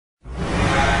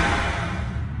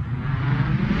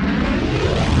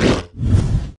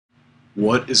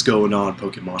What is going on,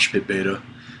 PokeMoshPitBeta?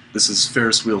 This is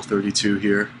Ferriswheel32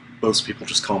 here. Most people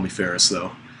just call me Ferris,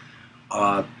 though.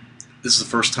 Uh, this is the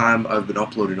first time I've been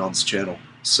uploading on this channel,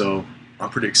 so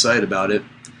I'm pretty excited about it.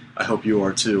 I hope you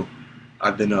are too.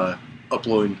 I've been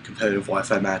uploading competitive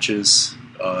Wi-Fi matches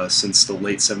since the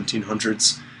late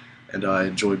 1700s, and I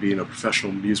enjoy being a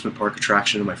professional amusement park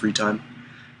attraction in my free time.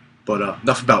 But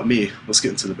enough about me, let's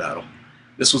get into the battle.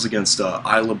 This was against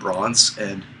iLeBronz,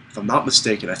 and if I'm not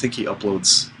mistaken, I think he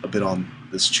uploads a bit on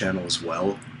this channel as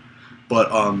well. But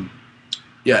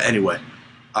yeah, anyway,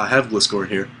 I have Gliscor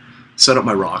here, set up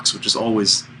my rocks, which is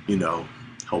always,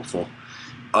 helpful.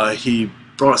 He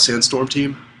brought a Sandstorm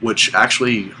team, which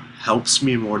actually helps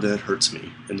me more than it hurts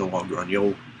me in the long run.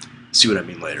 You'll see what I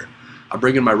mean later. I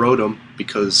bring in my Rotom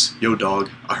because, yo dog,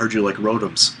 I heard you like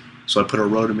Rotoms. So I put a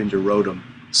Rotom into Rotom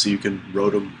so you can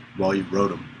Rotom while you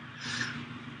Rotom.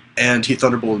 And he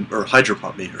Thunderbolt or Hydro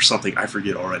Pump me or something, I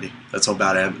forget already. That's how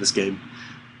bad I am at this game.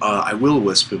 I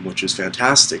Will-O-Wisp him, which is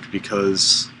fantastic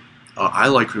because I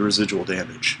like the residual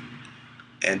damage.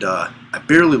 And I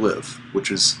barely live,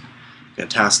 which is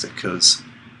fantastic because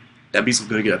that means I'm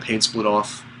going to get a Pain Split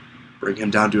off, bring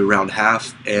him down to around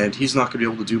half, and he's not going to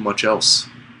be able to do much else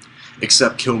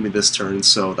except kill me this turn,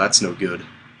 so that's no good.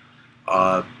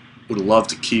 Would have loved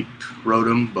to keep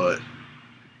Rotom, but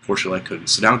fortunately I couldn't.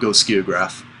 So now goes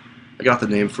Skiograph. I got the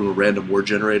name from a random word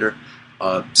generator.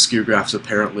 Skiograph is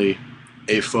apparently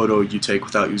a photo you take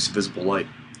without using visible light,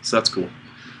 so that's cool.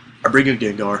 I bring in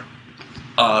Gengar,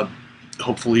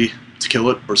 hopefully to kill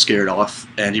it or scare it off,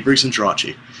 and he brings in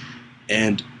Jirachi.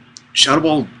 And Shadow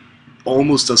Ball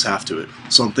almost does half to it,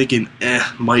 so I'm thinking,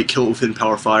 might kill it within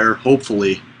Power Fire,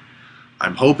 hopefully.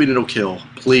 I'm hoping it'll kill,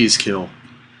 please kill.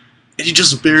 And he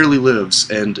just barely lives,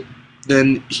 and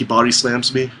then he body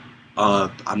slams me.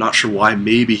 I'm not sure why.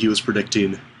 Maybe he was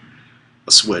predicting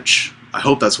a switch. I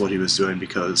hope that's what he was doing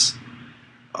because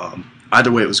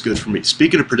either way it was good for me.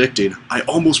 Speaking of predicting, I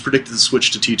almost predicted the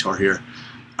switch to T-Tar here.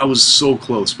 I was so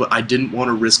close, but I didn't want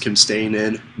to risk him staying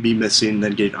in, me missing,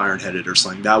 then getting Iron-Headed or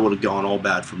something. That would have gone all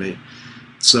bad for me.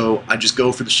 So I just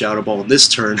go for the Shadow Ball, and this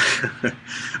turn I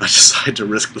decide to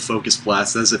risk the Focus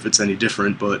Blast as if it's any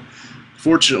different, but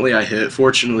fortunately I hit,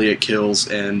 fortunately it kills,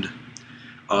 and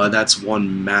that's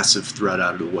one massive threat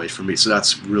out of the way for me, so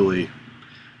that's really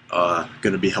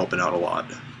going to be helping out a lot.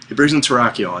 He brings in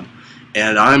Terrakion,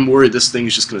 and I'm worried this thing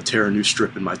is just going to tear a new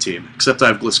strip in my team, except I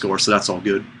have Gliscor, so that's all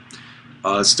good.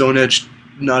 Stone Edge,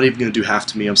 not even going to do half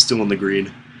to me, I'm still in the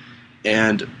green,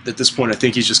 and at this point I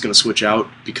think he's just going to switch out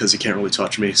because he can't really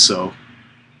touch me, so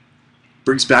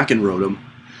brings back in Rotom.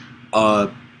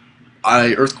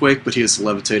 I Earthquake, but he has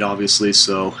Levitate obviously,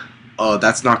 so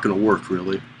that's not going to work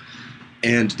really.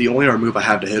 And the only other move I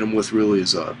have to hit him with really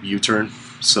is a U-turn,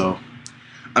 so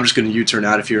I'm just going to U-turn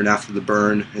out of here, and after the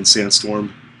burn and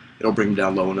Sandstorm, it'll bring him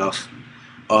down low enough.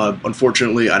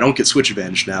 Unfortunately, I don't get switch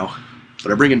advantage now,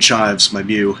 but I bring in Chives, my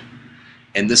Mew,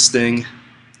 and this thing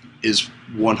is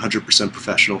 100%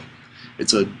 professional.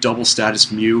 It's a double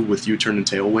status Mew with U-turn and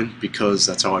Tailwind because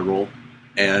that's how I roll,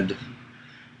 and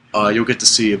you'll get to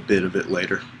see a bit of it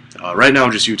later. Right now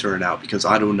I'm just U-turning out because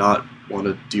I do not want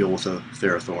to deal with a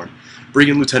Ferrothorn. Bring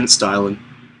in Lieutenant Stylen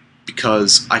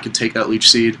because I can take that Leech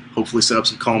Seed, hopefully set up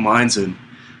some Calm Minds, and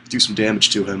do some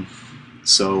damage to him.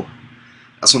 So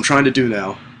that's what I'm trying to do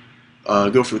now.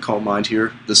 Go for the Calm Mind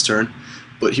here this turn,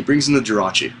 but he brings in the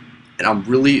Jirachi, and I'm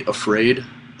really afraid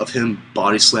of him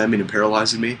body slamming and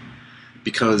paralyzing me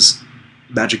because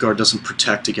Magic Guard doesn't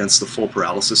protect against the full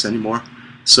paralysis anymore.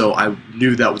 So I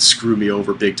knew that would screw me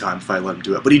over big time if I let him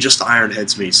do it. But he just Iron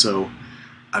Heads me, so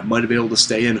I might have been able to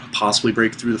stay in, possibly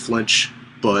break through the flinch,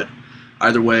 but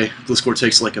either way, Gliscor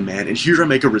takes like a man, and here I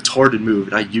make a retarded move,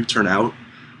 and I U-turn out.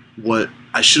 What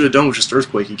I should have done was just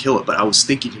Earthquake and kill it, but I was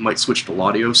thinking he might switch to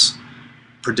Latios,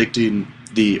 predicting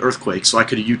the Earthquake, so I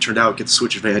could have U-turned out, get the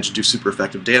switch advantage, and do super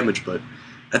effective damage, but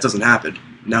that doesn't happen.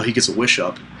 Now he gets a Wish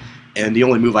Up, and the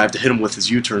only move I have to hit him with is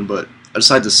U-turn, but I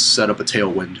decided to set up a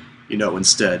Tailwind,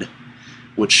 instead,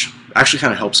 which actually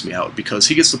kind of helps me out because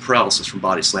he gets the paralysis from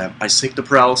Body Slam. I sink the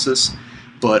paralysis,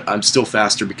 but I'm still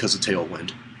faster because of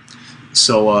Tailwind.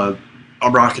 So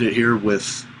I'm rocking it here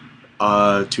with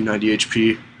 290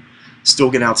 HP.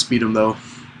 Still gonna outspeed him though,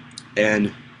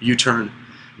 and U-turn,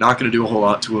 not gonna do a whole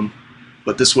lot to him,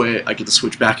 but this way I get to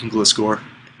switch back in Gliscor,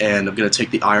 and I'm gonna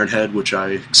take the Iron Head, which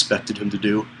I expected him to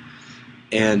do,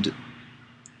 and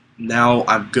now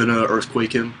I'm gonna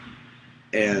Earthquake him,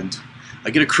 and I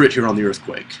get a crit here on the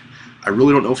Earthquake. I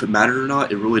really don't know if it mattered or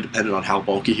not. It really depended on how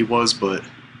bulky he was, but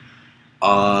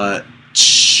I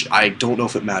don't know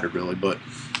if it mattered really, but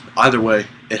either way,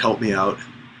 it helped me out,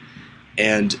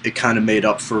 and it kind of made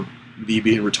up for me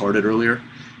being retarded earlier.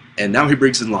 And now he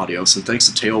brings in Latios, and thanks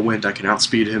to Tailwind, I can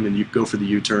outspeed him and you go for the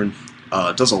U-turn.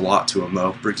 Does a lot to him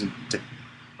though. Brings him,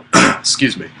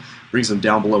 excuse me, brings him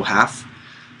down below half.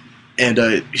 And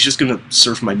he's just gonna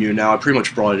surf my Mew now. I pretty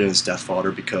much brought it in as death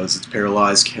fodder because it's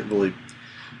paralyzed, can't really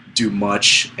do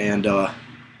much, and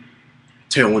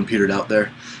Tailwind petered out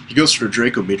there. He goes for a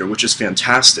Draco Meter, which is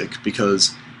fantastic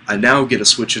because I now get a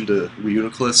switch into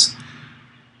Reuniclus,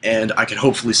 and I can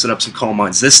hopefully set up some Calm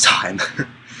Minds this time.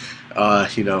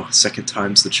 You know, second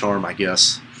time's the charm, I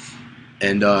guess.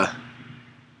 And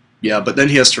yeah, but then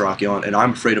he has Terrakion, and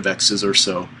I'm afraid of X-Scissor,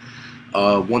 so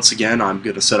once again I'm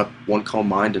going to set up one Calm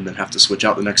Mind and then have to switch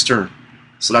out the next turn.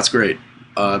 So that's great.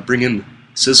 Bring in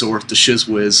Scizor to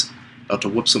Shizwiz, about to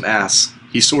whoop some ass.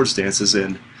 He Swords Dances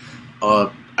in.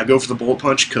 I go for the Bullet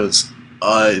Punch because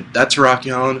that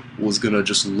Terrakion was going to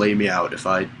just lay me out if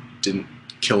I didn't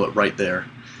kill it right there.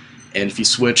 And if he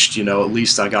switched, you know, at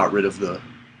least I got rid of the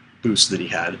boost that he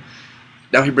had.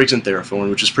 Now he breaks in Theraphorn,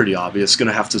 which is pretty obvious.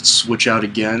 Gonna have to switch out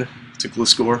again to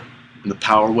Gliscor, and the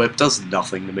Power Whip does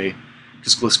nothing to me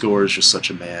because Gliscor is just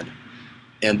such a man.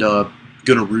 And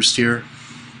gonna Roost here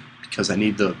because I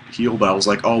need the heal, but I was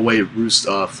like, oh wait, Roost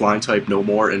Flying type no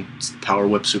more, and Power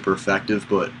Whip super effective,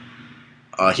 but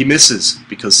he misses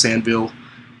because Sandville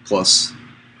plus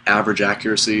average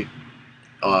accuracy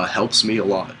helps me a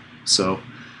lot. So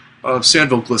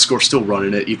Sandville Gliscor still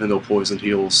running it, even though Poison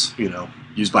Heal's, you know,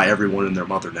 used by everyone and their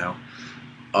mother now.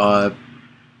 I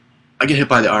get hit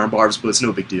by the Iron Barbs, but it's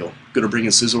no big deal. Gonna bring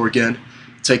in Scizor again,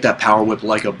 take that Power Whip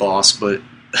like a boss, but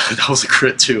that was a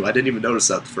crit too. I didn't even notice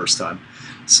that the first time.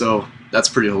 So that's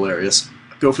pretty hilarious.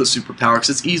 Go for the Superpower, because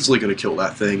it's easily gonna kill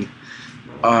that thing.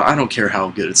 I don't care how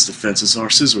good its defenses are.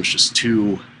 Scisor's just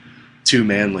too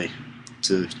manly.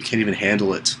 You can't even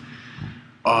handle it.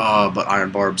 But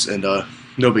Iron Barbs, and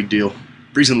no big deal.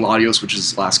 Brings in Latios, which is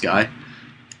his last guy.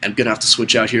 I'm gonna have to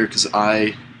switch out here because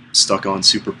I stuck on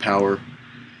Superpower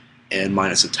and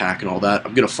minus attack and all that.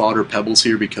 I'm gonna fodder Pebbles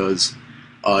here because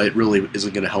it really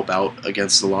isn't gonna help out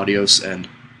against the Latios, and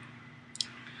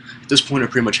at this point I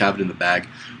pretty much have it in the bag.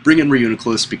 Bring in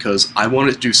Reuniclus because I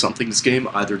want to do something this game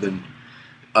other than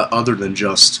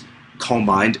just Calm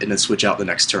Mind and then switch out the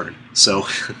next turn. So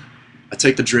I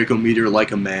take the Draco Meteor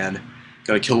like a man,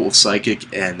 gotta kill it with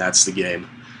Psychic, and that's the game.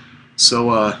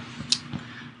 So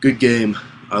good game.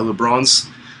 iLeBronz.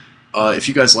 If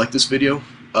you guys like this video,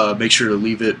 make sure to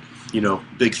leave it, you know,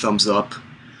 big thumbs up.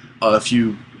 If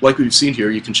you like what you've seen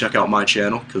here, you can check out my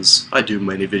channel because I do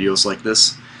many videos like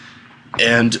this.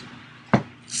 And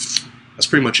that's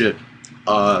pretty much it.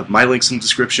 My link's in the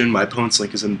description. My opponent's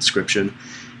link is in the description.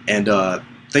 And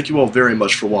thank you all very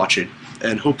much for watching.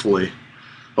 And hopefully,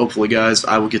 guys,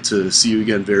 I will get to see you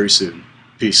again very soon.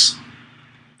 Peace.